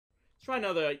try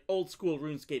another old school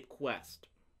RuneScape quest.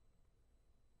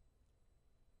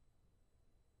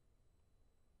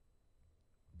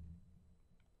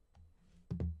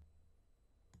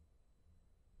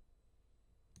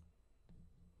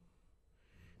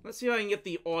 Let's see if I can get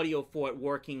the audio for it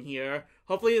working here.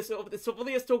 Hopefully it's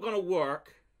still going to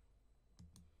work.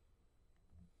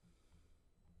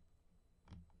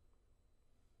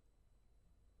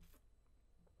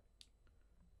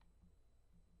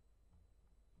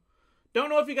 Don't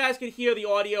know if you guys can hear the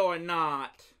audio or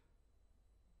not.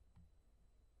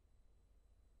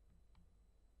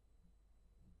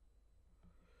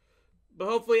 But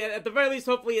hopefully, at the very least,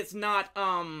 hopefully it's not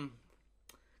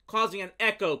causing an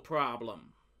echo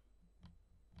problem.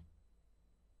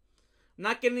 I'm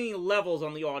not getting any levels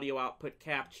on the audio output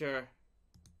capture.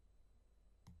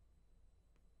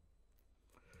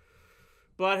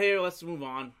 But here, let's move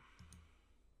on.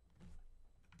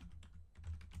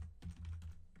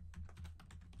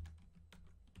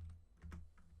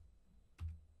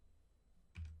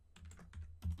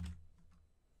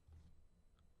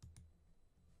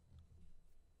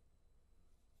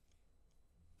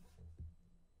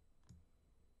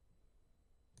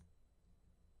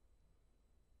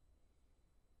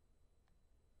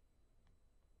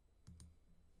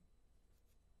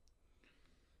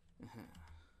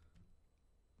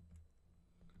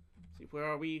 See, where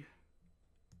are we?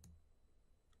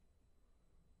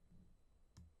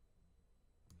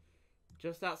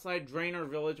 Just outside Draenor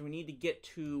Village. We need to get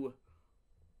to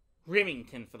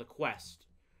Remington for the quest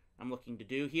I'm looking to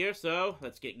do here, so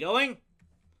let's get going.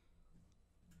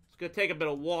 It's going to take a bit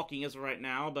of walking as of right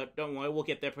now, but don't worry, we'll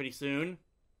get there pretty soon.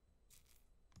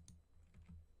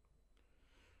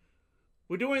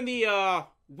 We're doing the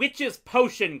Witch's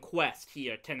Potion quest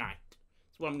here tonight.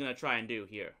 That's what I'm going to try and do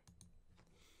here.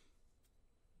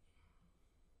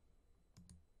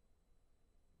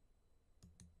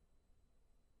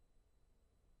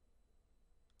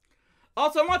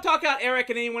 Also, I want to talk out Eric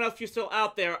and anyone else if you're still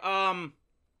out there. I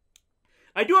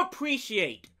do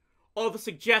appreciate all the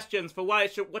suggestions for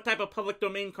what type of public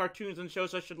domain cartoons and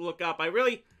shows I should look up. I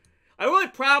really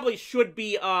probably should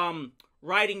be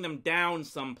writing them down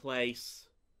someplace,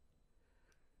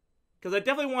 because I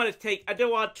definitely want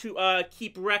to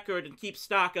keep record and keep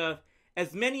stock of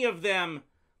as many of them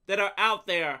that are out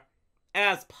there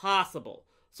as possible.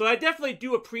 So I definitely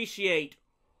do appreciate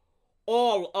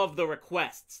all of the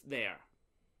requests there.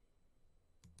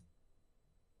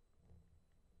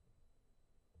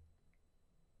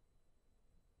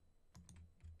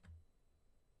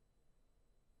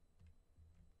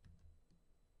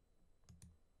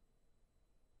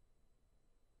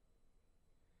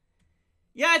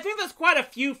 Yeah, I think there's quite a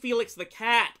few Felix the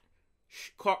Cat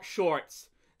shorts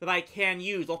that I can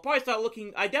use. I'll probably start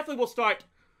looking... I definitely will start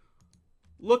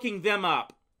looking them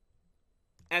up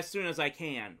as soon as I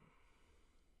can.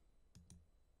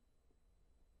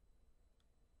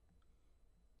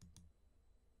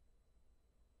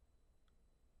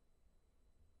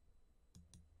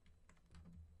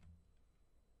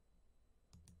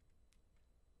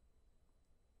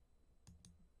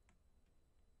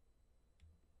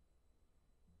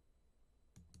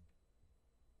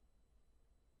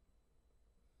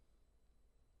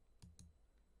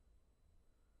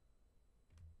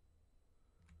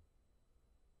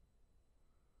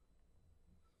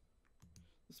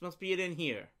 This must be it in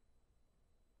here.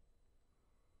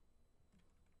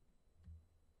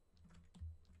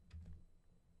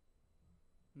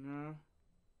 No.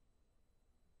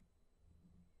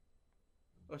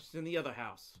 Oh, she's in the other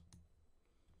house.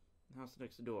 The house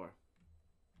next door.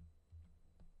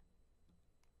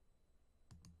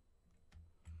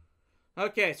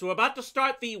 Okay, so we're about to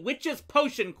start the Witch's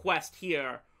Potion quest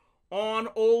here on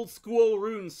old school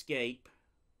RuneScape.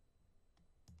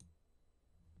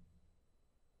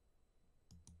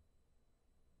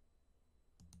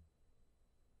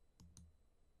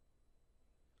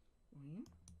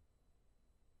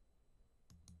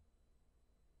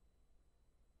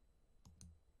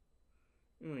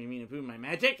 Ooh, you mean improve my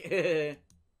magic?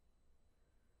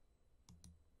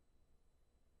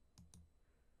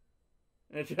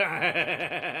 No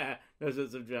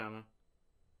sense of drama.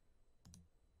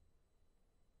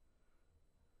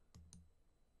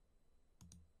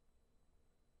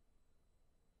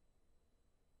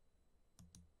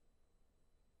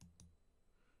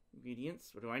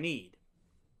 Ingredients, what do I need?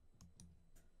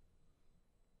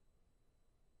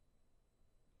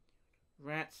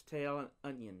 Rat's tail and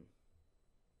onion.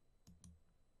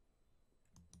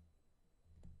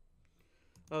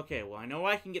 Okay, well, I know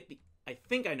I can get the... I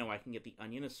think I know I can get the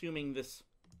onion, assuming this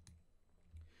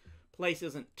place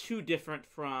isn't too different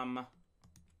from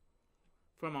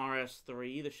from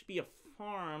RS3. There should be a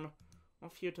farm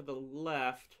off here to the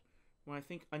left where I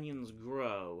think onions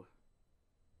grow.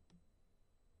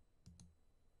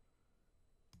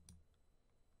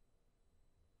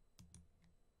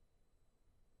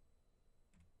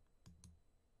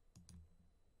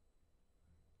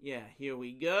 Yeah, here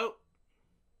we go.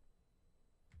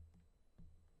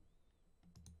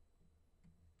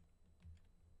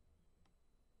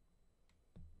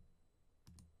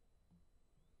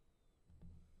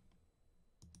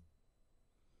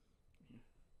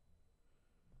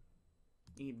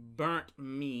 Burnt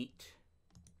meat.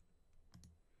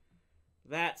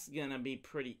 That's gonna be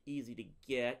pretty easy to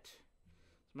get.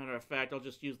 As a matter of fact, I'll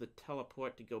just use the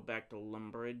teleport to go back to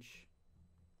Lumbridge.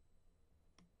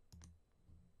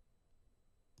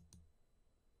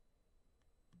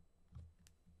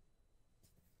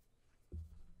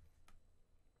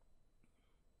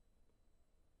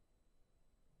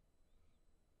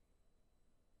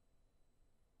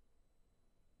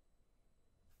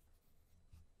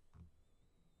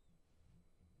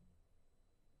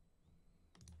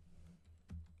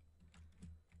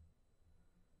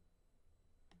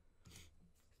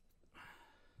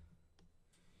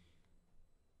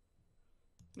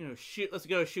 You know, let's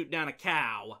go shoot down a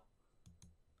cow.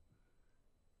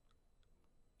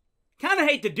 Kind of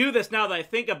hate to do this now that I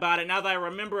think about it, now that I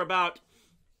remember about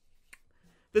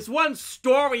this one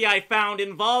story I found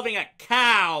involving a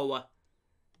cow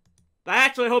that I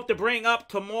actually hope to bring up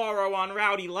tomorrow on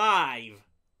Rowdy Live.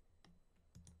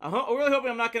 I'm really hoping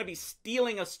I'm not going to be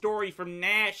stealing a story from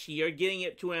Nash here, getting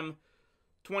it to him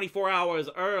 24 hours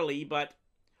early, but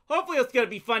hopefully it's going to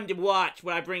be fun to watch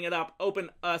when I bring it up. So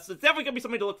it's definitely going to be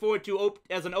something to look forward to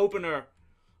as an opener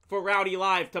for Rowdy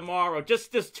Live tomorrow.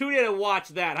 Just tune in and watch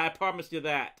that. I promise you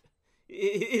that.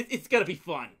 It's going to be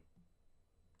fun.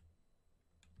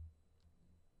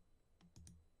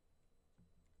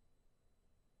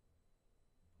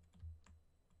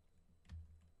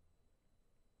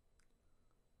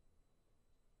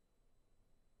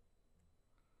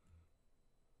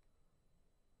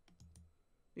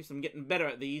 At least I'm getting better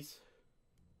at these.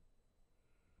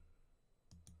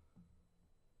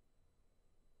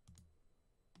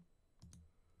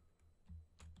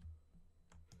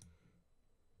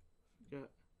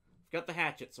 Got the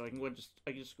hatchet, so I can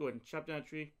just go ahead and chop down a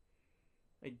tree.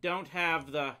 I don't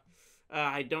have the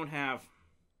a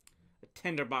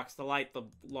tinderbox to light the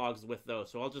logs with, though,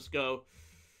 so I'll just go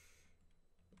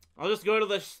to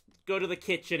the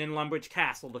kitchen in Lumbridge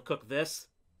Castle to cook this.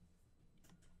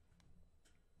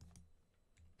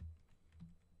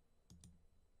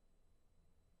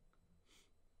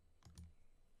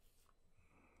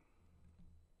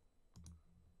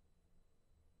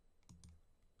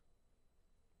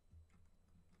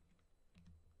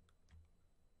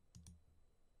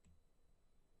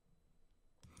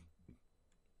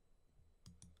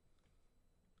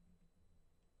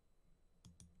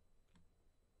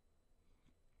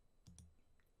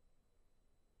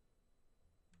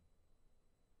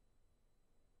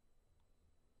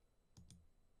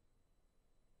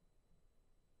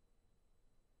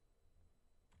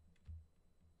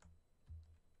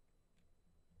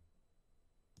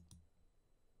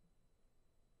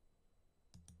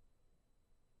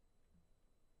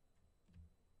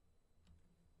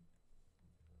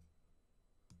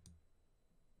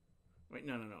 Wait,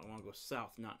 no. I want to go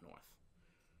south, not north.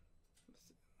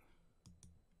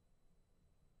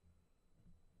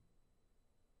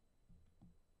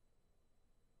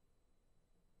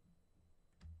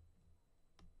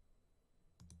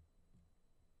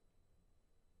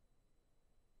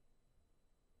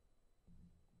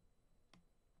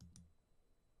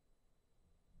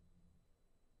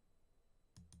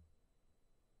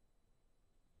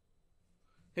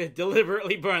 It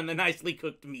deliberately burned the nicely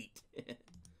cooked meat.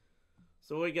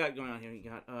 So what we got going on here? We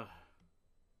got,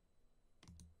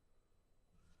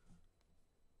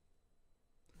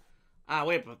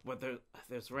 wait, but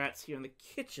there's rats here in the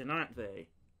kitchen, aren't they?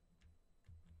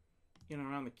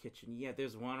 Around the kitchen. Yeah,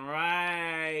 there's one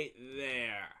right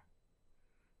there.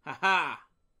 Haha.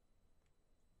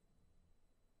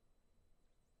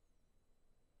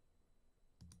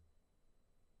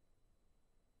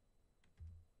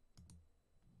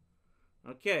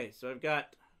 Okay, so I've got...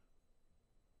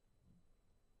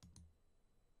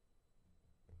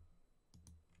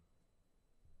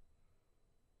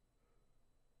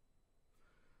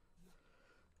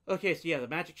 Okay, so yeah, the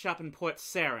magic shop in Port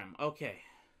Sarim. Okay.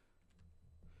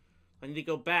 I need to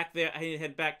go back there. I need to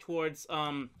head back towards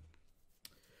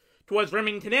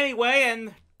Remington anyway,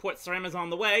 and Port Sarim is on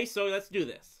the way, so let's do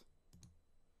this.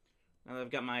 Now that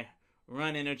I've got my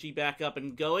run energy back up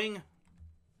and going.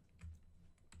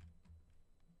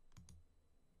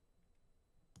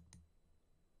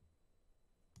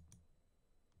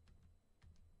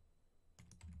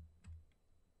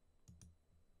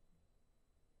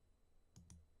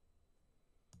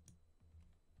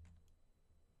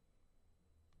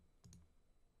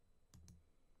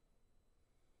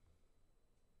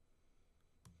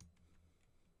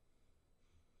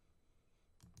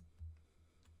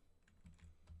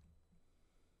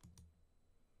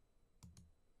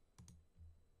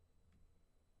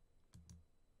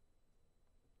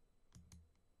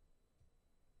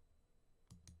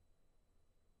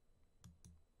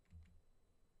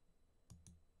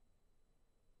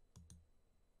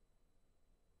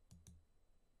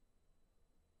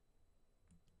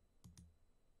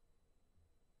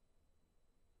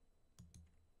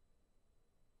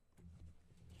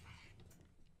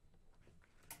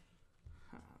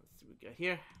 we go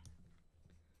here.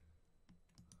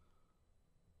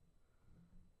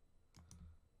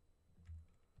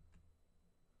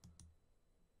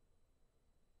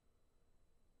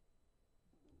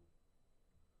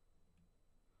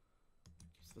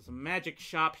 So there's a magic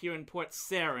shop here in Port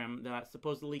Sarim that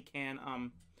supposedly can,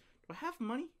 do I have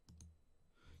money?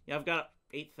 Yeah, I've got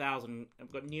 8,000.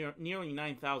 I've got nearly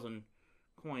 9,000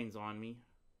 coins on me.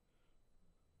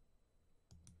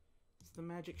 It's the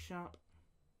magic shop.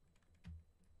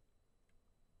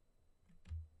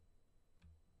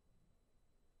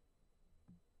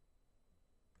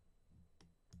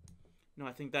 No,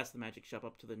 I think that's the magic shop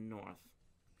up to the north.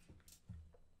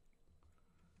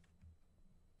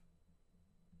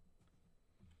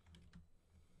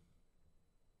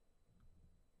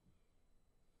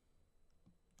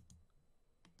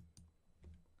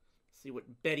 See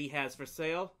what Betty has for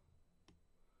sale.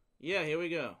 Yeah, here we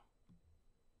go.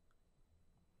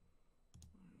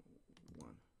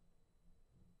 One.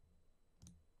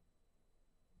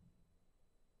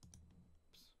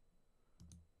 Oops.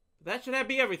 That should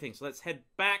be everything. So let's head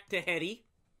back to Hetty.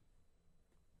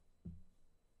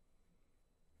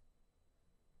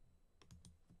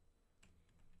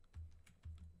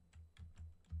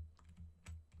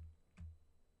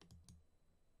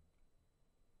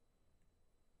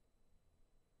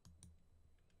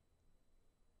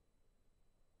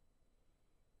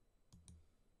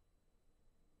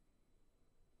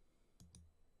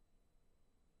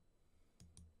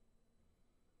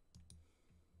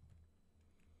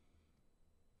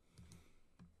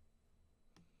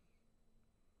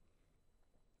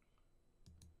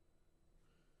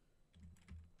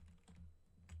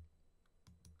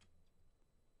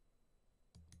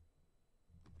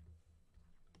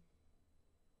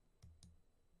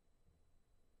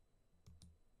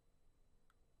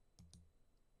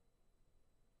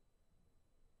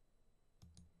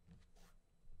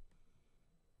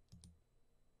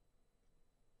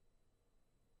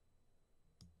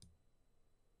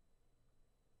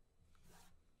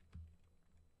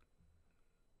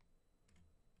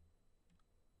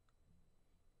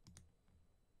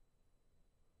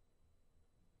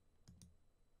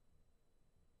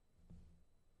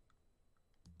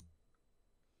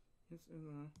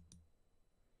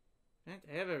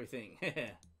 I have everything.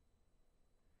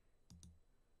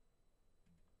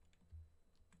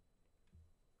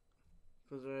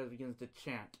 Closer begins to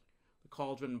chant. The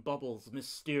cauldron bubbles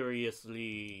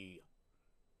mysteriously.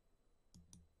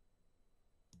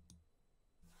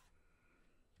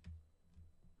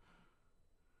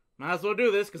 Might as well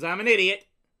do this, because I'm an idiot.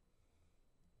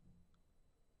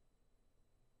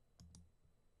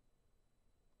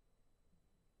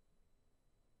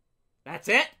 That's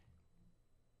it?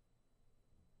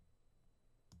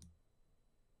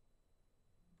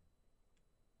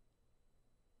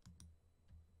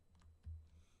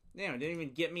 Damn, it didn't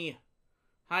even get me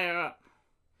higher up.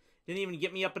 Didn't even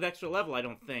get me up an extra level, I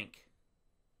don't think.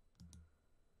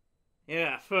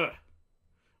 Yeah,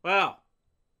 well,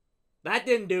 that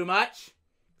didn't do much.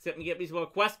 Except me get me some more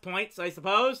quest points, I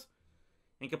suppose.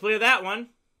 And completed that one.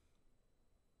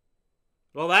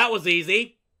 Well, that was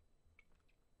easy.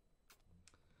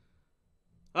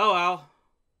 Oh well.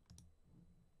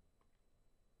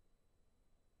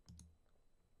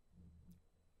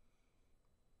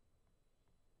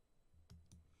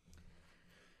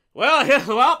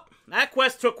 Well, that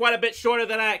quest took quite a bit shorter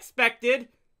than I expected.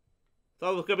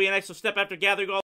 Thought it was going to be an extra step after gathering all